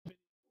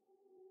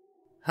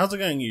How's it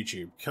going,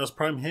 YouTube? Chaos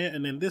Prime here,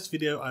 and in this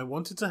video I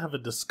wanted to have a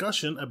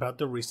discussion about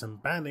the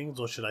recent bannings,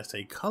 or should I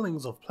say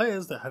cullings, of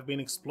players that have been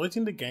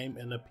exploiting the game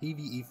in a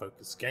PvE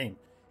focused game.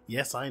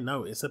 Yes, I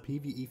know, it's a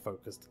PvE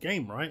focused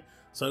game, right?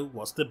 So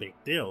what's the big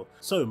deal?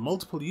 So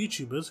multiple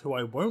YouTubers, who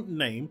I won't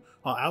name,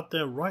 are out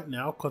there right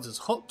now because it's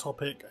hot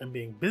topic, and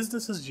being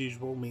business as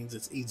usual means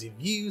it's easy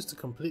views to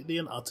completely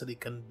and utterly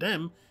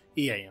condemn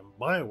EA and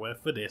Bioware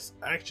for this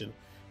action.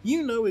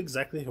 You know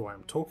exactly who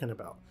I'm talking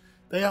about.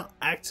 They are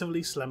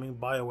actively slamming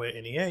Bioware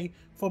and EA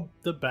for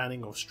the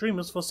banning of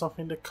streamers for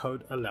something the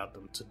code allowed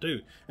them to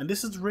do. And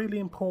this is really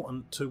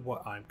important to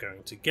what I'm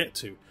going to get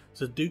to,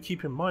 so do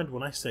keep in mind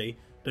when I say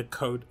the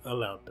code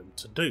allowed them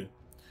to do.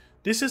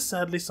 This is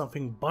sadly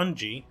something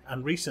Bungie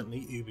and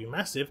recently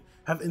Ubimassive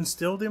have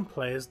instilled in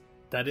players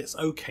that it's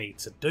okay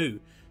to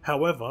do.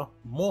 However,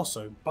 more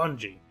so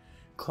Bungie.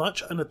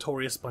 Clutch, a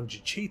notorious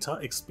Bungie cheater,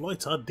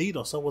 exploiter,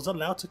 DDoSer, was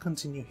allowed to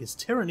continue his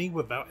tyranny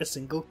without a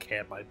single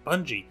care by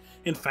Bungie.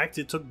 In fact,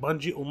 it took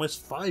Bungie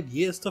almost 5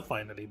 years to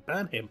finally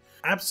ban him.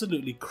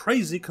 Absolutely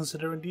crazy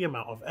considering the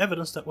amount of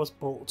evidence that was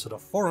brought to the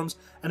forums,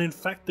 and in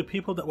fact the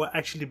people that were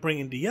actually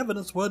bringing the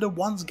evidence were the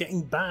ones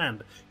getting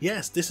banned.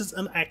 Yes, this is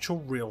an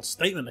actual real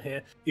statement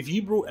here. If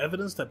you brought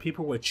evidence that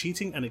people were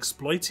cheating and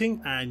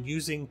exploiting and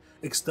using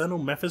external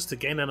methods to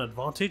gain an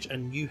advantage,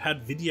 and you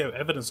had video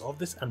evidence of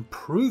this and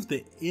proved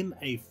it in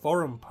a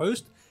forum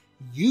post,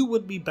 you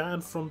would be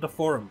banned from the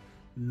forum,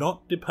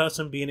 not the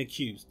person being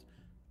accused.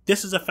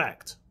 This is a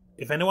fact.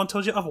 If anyone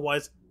tells you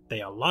otherwise,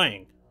 they are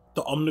lying.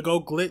 The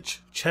Omnigol glitch,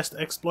 chest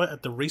exploit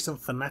at the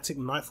recent Fnatic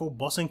Nightfall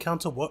boss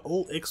encounter were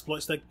all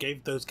exploits that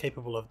gave those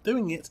capable of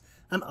doing it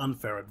an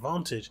unfair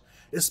advantage,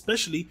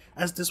 especially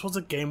as this was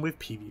a game with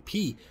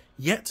PvP,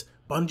 yet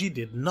Bungie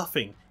did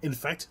nothing. In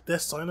fact, their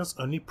silence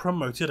only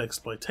promoted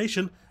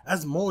exploitation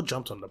as more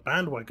jumped on the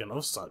bandwagon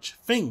of such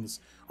things.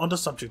 On the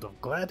subject of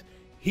Glad,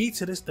 he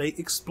to this day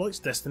exploits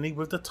Destiny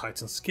with the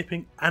Titan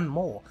skipping and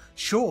more.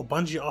 Sure,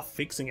 Bungie are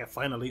fixing it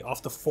finally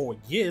after 4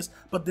 years,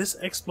 but this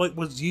exploit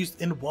was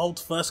used in world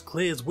first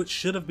clears which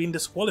should have been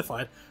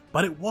disqualified,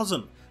 but it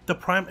wasn't. The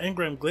Prime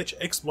Engram glitch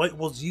exploit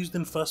was used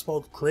in first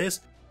world clears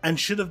and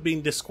should have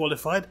been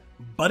disqualified,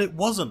 but it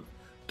wasn't.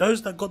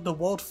 Those that got the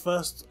world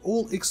first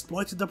all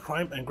exploited the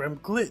Prime Engram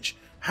glitch.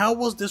 How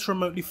was this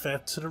remotely fair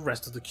to the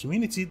rest of the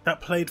community that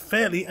played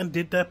fairly and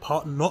did their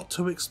part not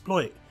to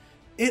exploit?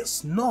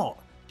 It's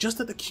not. Just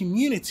that the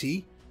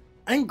community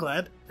and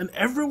Glad and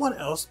everyone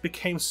else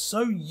became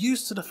so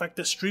used to the fact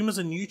that streamers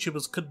and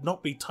YouTubers could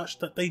not be touched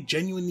that they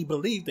genuinely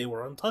believed they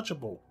were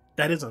untouchable.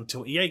 That is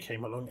until EA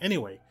came along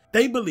anyway.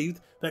 They believed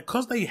that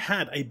because they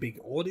had a big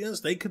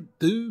audience, they could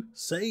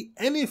say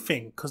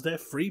anything because their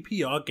free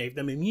PR gave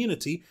them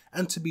immunity,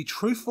 and to be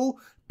truthful,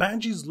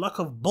 Bungie's luck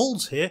of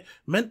balls here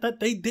meant that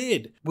they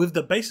did. With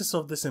the basis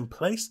of this in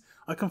place,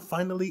 I can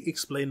finally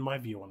explain my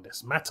view on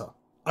this matter.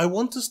 I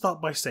want to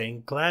start by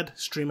saying Glad,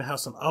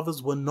 Streamerhouse and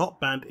others were not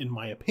banned in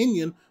my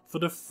opinion for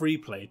the free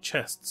play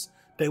chests.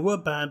 They were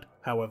banned,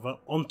 however,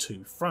 on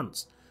two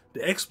fronts.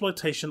 The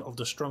exploitation of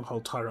the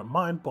Stronghold Tyrant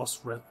Mine boss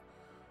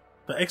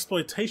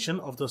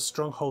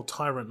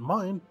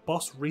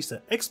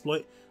reset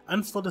exploit,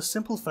 and for the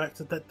simple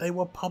fact that they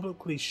were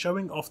publicly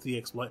showing off the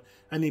exploit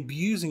and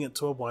abusing it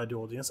to a wide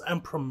audience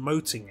and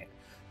promoting it.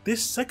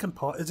 This second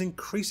part is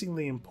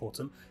increasingly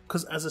important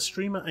because as a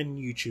streamer and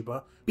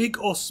YouTuber, big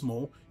or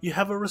small, you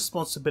have a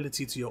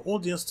responsibility to your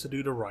audience to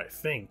do the right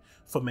thing.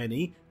 For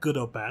many, good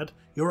or bad,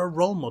 you're a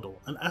role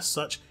model, and as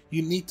such,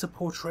 you need to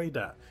portray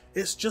that.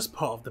 It's just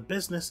part of the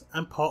business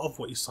and part of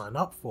what you sign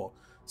up for.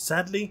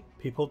 Sadly,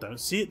 people don't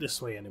see it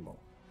this way anymore.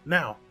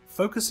 Now,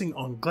 focusing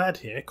on Glad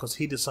here because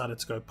he decided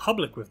to go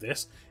public with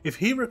this, if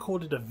he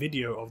recorded a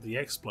video of the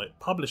exploit,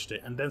 published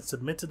it and then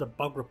submitted a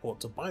bug report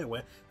to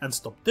Bioware and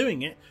stopped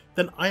doing it,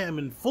 then I am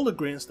in full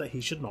agreement that he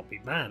should not be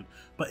banned.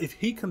 But if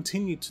he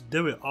continued to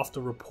do it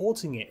after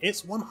reporting it,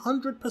 it's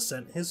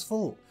 100% his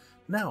fault.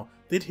 Now,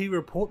 did he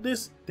report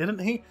this? Didn't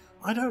he?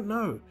 I don't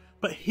know.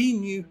 But he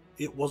knew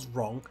it was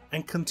wrong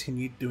and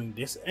continued doing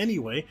this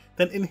anyway.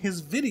 Then in his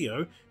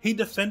video, he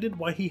defended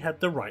why he had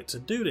the right to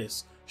do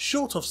this.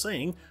 Short of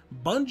saying,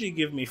 Bungie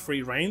give me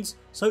free reins,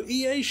 so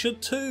EA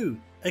should too.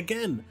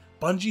 Again,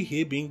 Bungie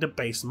here being the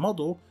base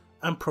model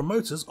and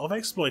promoters of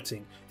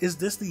exploiting. Is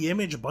this the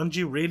image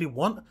Bungie really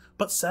want?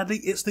 But sadly,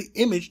 it's the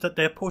image that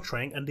they're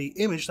portraying and the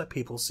image that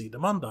people see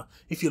them under.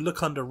 If you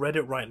look under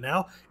Reddit right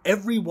now,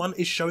 everyone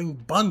is showing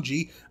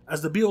Bungie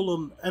as the be-all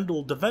and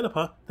end-all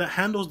developer that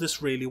handles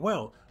this really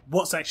well.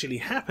 What's actually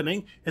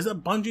happening is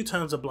that Bungie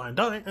turns a blind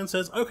eye and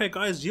says, okay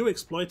guys, you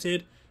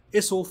exploited,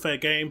 it's all fair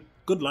game,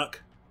 good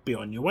luck, be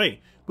on your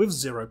way, with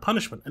zero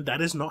punishment, and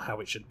that is not how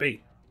it should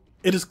be.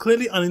 It is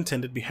clearly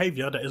unintended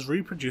behaviour that is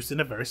reproduced in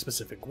a very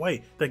specific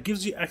way, that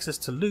gives you access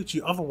to loot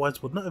you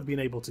otherwise would not have been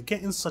able to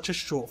get in such a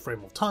short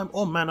frame of time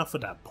or manner for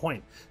that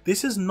point.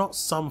 This is not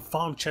some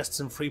farm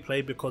chests in free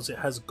play because it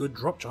has good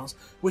drop chance,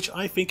 which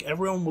I think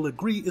everyone will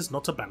agree is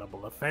not a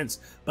bannable offence,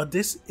 but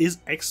this is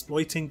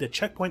exploiting the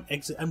checkpoint,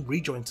 exit and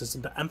rejoin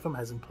system that Anthem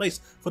has in place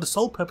for the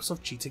sole purpose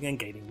of cheating and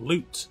gaining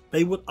loot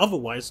they would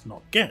otherwise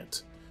not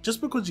get. Just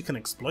because you can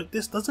exploit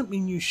this doesn't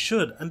mean you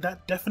should, and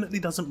that definitely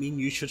doesn't mean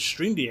you should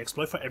stream the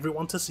exploit for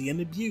everyone to see and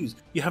abuse.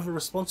 You have a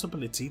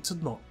responsibility to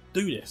not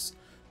do this.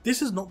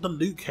 This is not the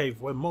loot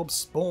cave where mobs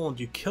spawned,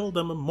 you killed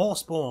them and more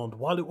spawned.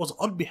 While it was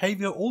odd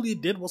behaviour, all you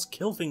did was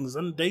kill things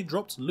and they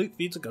dropped loot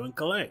for you to go and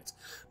collect.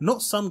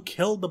 Not some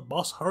kill the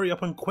boss, hurry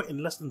up and quit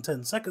in less than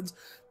 10 seconds,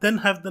 then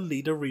have the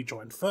leader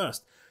rejoin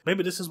first.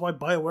 Maybe this is why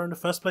Bioware in the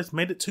first place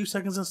made it 2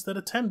 seconds instead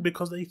of 10,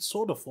 because they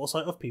saw the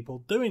foresight of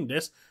people doing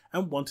this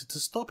and wanted to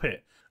stop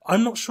it.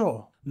 I'm not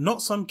sure.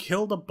 Not some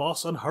kill the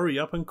boss and hurry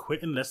up and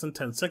quit in less than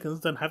 10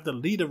 seconds, then have the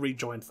leader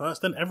rejoin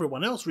first, then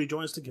everyone else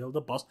rejoins to kill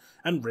the boss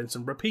and rinse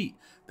and repeat.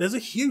 There's a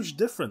huge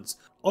difference.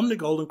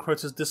 Omnigold and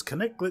Crota's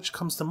disconnect glitch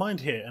comes to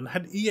mind here, and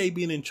had EA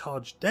been in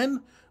charge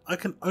then, I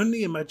can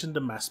only imagine the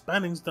mass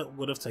bannings that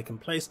would have taken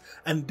place,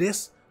 and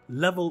this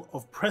level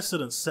of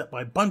precedence set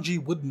by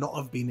Bungie would not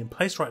have been in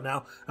place right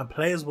now, and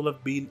players will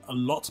have been a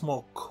lot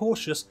more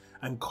cautious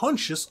and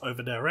conscious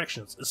over their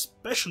actions,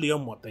 especially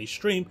on what they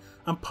stream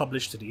and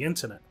publish to the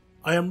internet.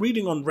 I am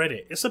reading on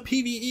Reddit, it's a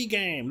PvE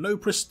game, no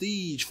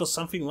prestige for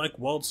something like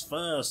World's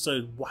First,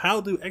 so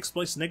how do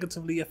exploits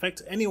negatively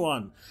affect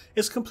anyone?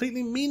 It's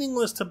completely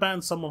meaningless to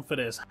ban someone for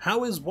this.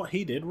 How is what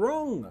he did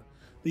wrong?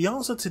 The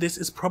answer to this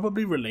is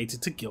probably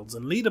related to guilds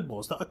and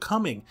leaderboards that are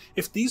coming.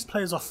 If these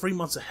players are 3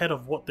 months ahead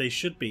of what they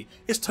should be,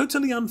 it's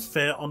totally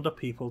unfair on the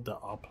people that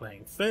are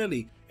playing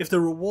fairly. If the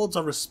rewards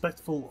are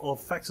respectful of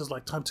factors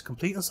like time to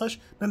complete and such,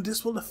 then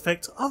this will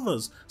affect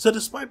others. So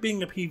despite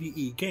being a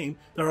PvE game,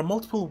 there are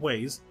multiple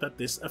ways that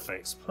this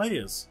affects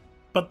players.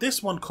 But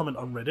this one comment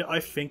on Reddit I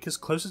think is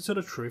closer to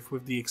the truth,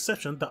 with the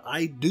exception that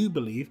I do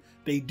believe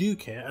they do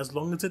care as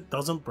long as it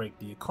doesn't break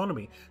the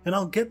economy, and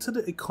I'll get to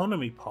the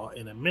economy part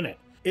in a minute.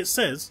 It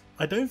says,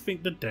 I don't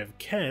think the dev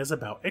cares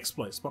about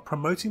exploits, but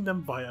promoting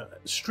them via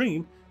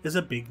stream is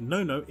a big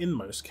no-no in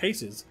most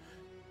cases.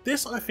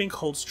 This I think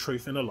holds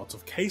truth in a lot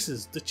of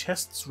cases. The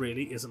chests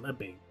really isn't a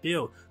big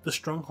deal. The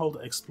stronghold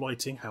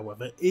exploiting,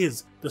 however,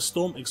 is. The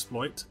storm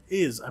exploit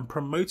is, and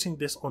promoting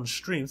this on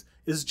streams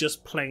is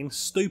just plain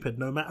stupid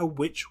no matter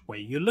which way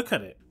you look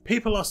at it.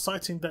 People are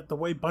citing that the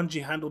way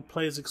Bungie handled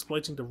players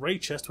exploiting the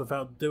raid chest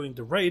without doing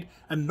the raid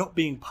and not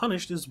being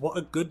punished is what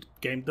a good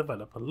game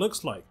developer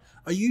looks like.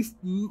 Are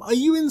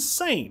you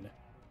insane?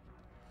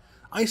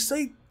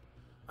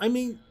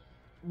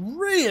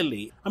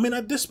 Really?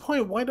 At this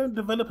point, why don't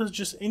developers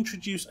just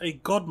introduce a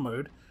god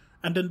mode,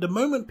 and then the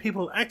moment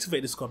people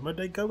activate this god mode,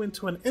 they go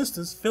into an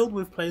instance filled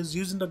with players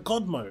using the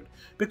god mode?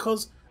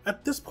 Because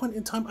at this point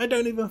in time, I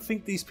don't even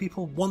think these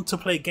people want to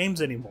play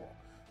games anymore.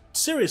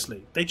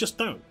 Seriously, they just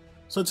don't.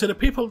 So to the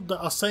people that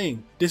are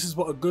saying this is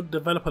what a good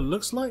developer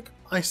looks like,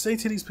 I say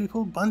to these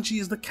people, Bungie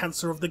is the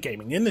cancer of the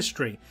gaming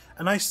industry,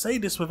 and I say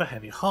this with a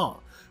heavy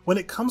heart. When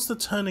it comes to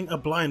turning a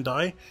blind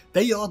eye,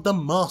 they are the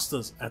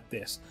masters at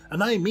this,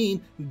 and I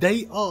mean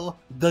they are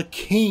the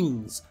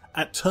kings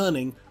at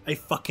turning a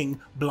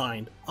fucking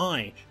blind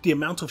eye. The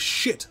amount of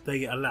shit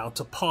they allow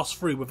to pass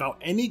through without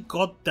any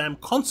goddamn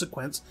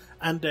consequence,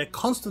 and their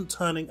constant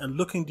turning and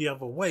looking the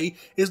other way,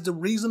 is the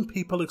reason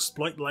people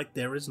exploit like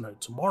there is no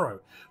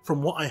tomorrow.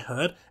 From what I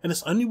heard, and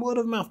it's only word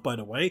of mouth by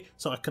the way,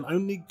 so I can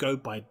only go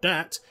by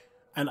that,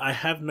 and I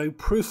have no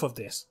proof of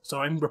this, so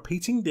I'm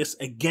repeating this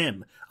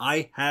again.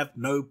 I have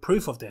no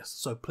proof of this,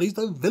 so please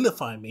don't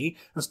vilify me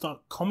and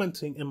start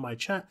commenting in my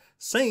chat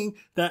saying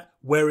that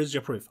where is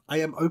your proof. I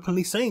am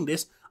openly saying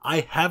this.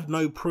 I have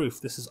no proof.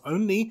 This is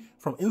only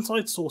from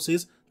inside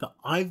sources that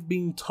I've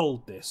been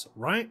told this,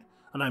 right?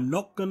 And I'm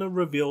not gonna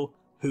reveal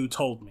who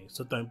told me,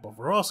 so don't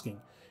bother asking.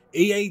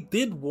 EA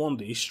did warn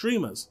these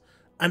streamers,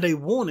 and a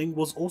warning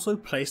was also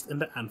placed in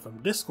the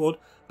Anthem Discord,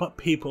 but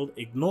people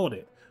ignored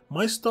it.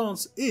 My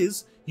stance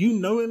is, you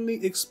knowingly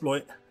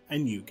exploit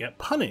and you get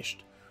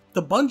punished.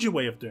 The Bungie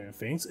way of doing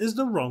things is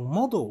the wrong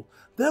model.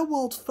 Their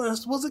World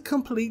First was a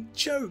complete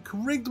joke,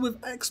 rigged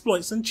with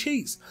exploits and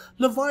cheats.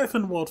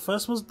 Leviathan World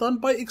First was done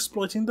by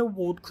exploiting the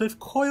Wardcliff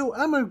coil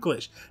ammo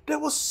glitch. There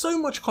was so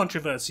much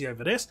controversy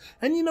over this,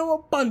 and you know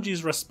what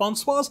Bungie's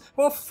response was?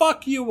 Well,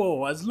 fuck you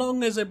all, as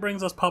long as it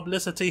brings us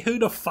publicity, who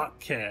the fuck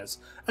cares?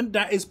 And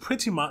that is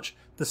pretty much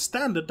the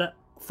standard that,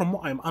 from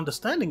what I'm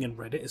understanding in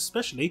Reddit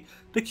especially,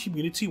 the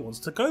community wants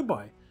to go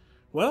by.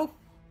 Well,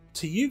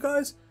 to you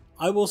guys,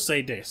 I will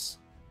say this.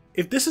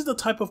 If this is the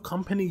type of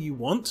company you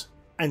want,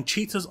 and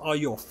cheaters are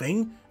your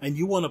thing, and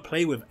you want to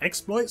play with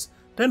exploits,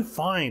 then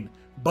fine,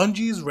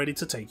 Bungie is ready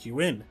to take you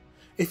in.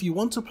 If you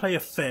want to play a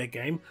fair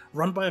game,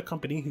 run by a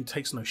company who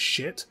takes no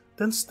shit,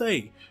 then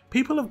stay.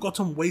 People have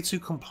gotten way too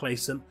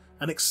complacent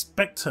and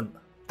expectant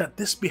that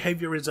this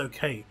behaviour is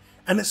okay,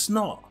 and it's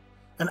not.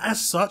 And as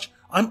such,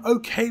 I'm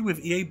okay with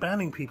EA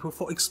banning people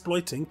for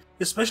exploiting,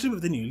 especially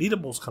with the new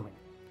leaderboards coming.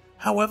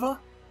 However,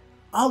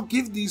 I'll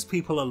give these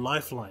people a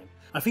lifeline.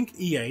 I think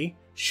EA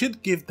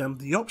should give them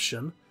the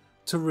option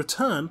to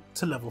return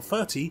to level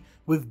 30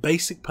 with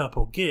basic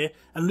purple gear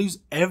and lose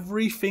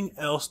everything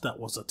else that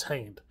was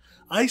attained.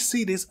 I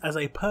see this as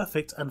a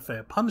perfect and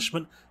fair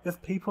punishment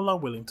if people are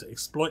willing to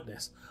exploit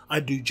this. I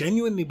do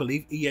genuinely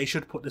believe EA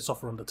should put this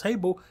offer on the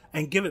table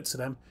and give it to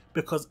them,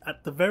 because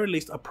at the very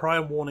least a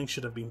prior warning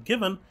should have been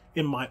given,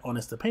 in my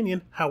honest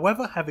opinion.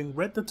 However, having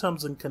read the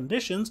terms and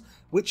conditions,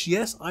 which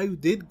yes, I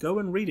did go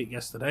and read it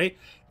yesterday,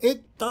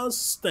 it does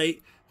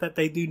state that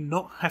they do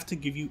not have to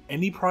give you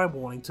any prior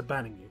warning to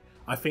banning you.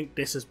 I think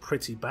this is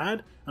pretty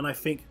bad, and I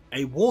think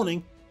a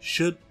warning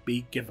should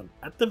be given,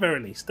 at the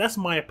very least. That's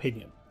my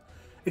opinion.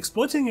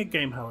 Exploiting a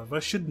game, however,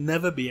 should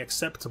never be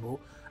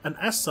acceptable, and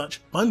as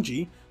such,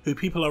 Bungie, who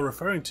people are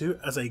referring to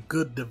as a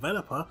good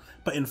developer,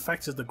 but in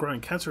fact is the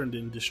growing cancer in the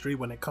industry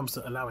when it comes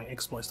to allowing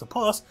exploits to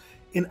pass,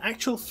 in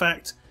actual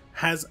fact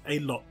has a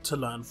lot to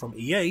learn from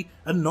EA,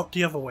 and not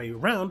the other way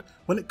around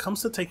when it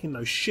comes to taking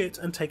no shit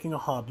and taking a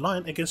hard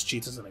line against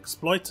cheaters and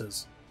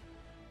exploiters.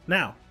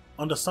 Now,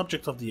 on the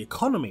subject of the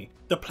economy,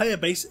 the player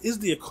base is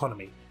the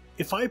economy.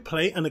 If I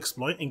play an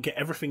exploit and get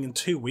everything in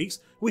 2 weeks,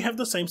 we have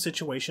the same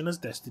situation as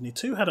Destiny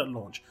 2 had at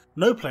launch.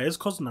 No players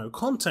cause no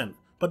content,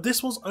 but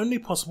this was only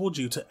possible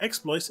due to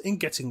exploits in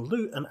getting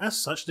loot, and as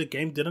such the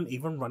game didn't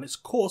even run its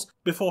course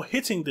before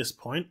hitting this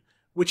point,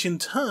 which in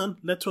turn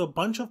led to a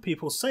bunch of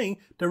people saying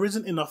there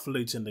isn't enough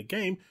loot in the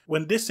game,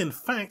 when this in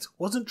fact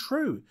wasn't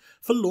true.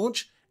 For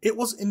launch, it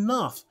was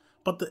enough,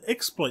 but the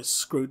exploits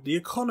screwed the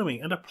economy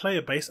and the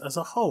player base as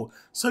a whole,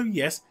 so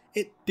yes,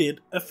 it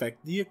did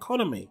affect the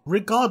economy,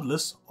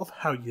 regardless of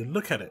how you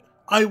look at it.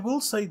 I will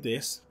say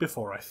this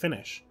before I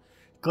finish.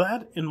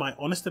 Glad, in my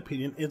honest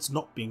opinion, is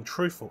not being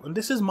truthful, and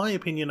this is my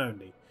opinion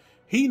only.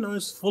 He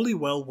knows fully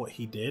well what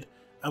he did,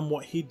 and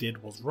what he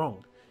did was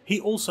wrong.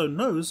 He also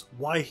knows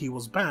why he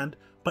was banned,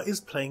 but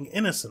is playing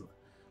innocent.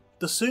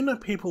 The sooner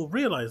people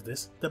realise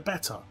this, the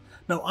better.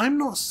 Now, I'm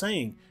not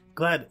saying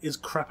Glad is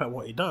crap at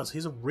what he does.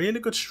 He's a really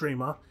good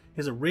streamer,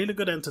 he's a really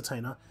good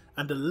entertainer,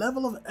 and the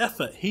level of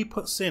effort he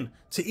puts in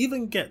to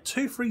even get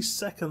 2-3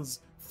 seconds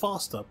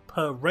faster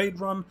per raid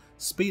run,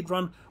 speed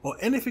run, or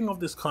anything of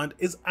this kind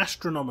is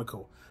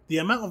astronomical. The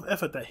amount of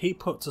effort that he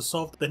put to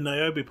solve the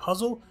Niobe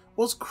puzzle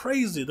was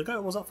crazy. The guy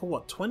was up for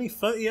what,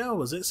 20-30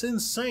 hours? It's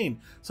insane.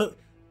 So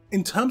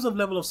in terms of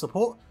level of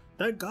support,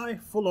 that guy,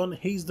 full on,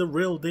 he's the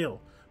real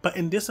deal. But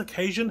in this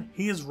occasion,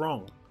 he is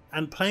wrong,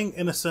 and playing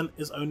innocent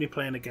is only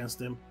playing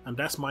against him, and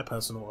that's my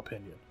personal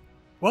opinion.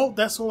 Well,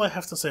 that's all I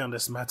have to say on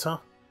this matter.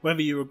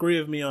 Whether you agree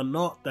with me or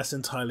not, that's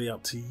entirely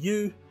up to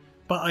you,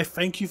 but I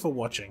thank you for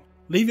watching.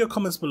 Leave your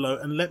comments below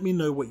and let me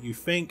know what you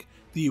think.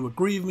 Do you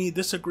agree with me,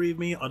 disagree with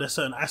me? Are there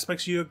certain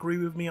aspects you agree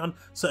with me on,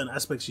 certain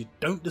aspects you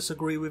don't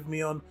disagree with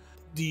me on?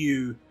 Do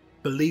you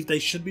believe they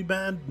should be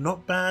banned,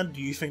 not banned?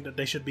 Do you think that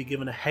they should be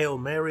given a Hail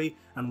Mary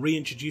and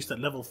reintroduced at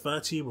level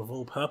 30 with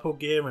all purple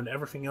gear and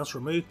everything else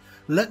removed?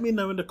 Let me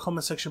know in the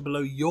comment section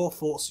below your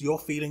thoughts, your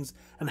feelings,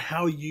 and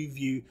how you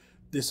view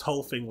this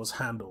whole thing was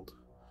handled.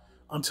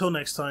 Until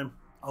next time,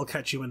 I'll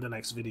catch you in the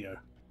next video.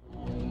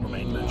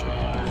 Remain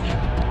legendary.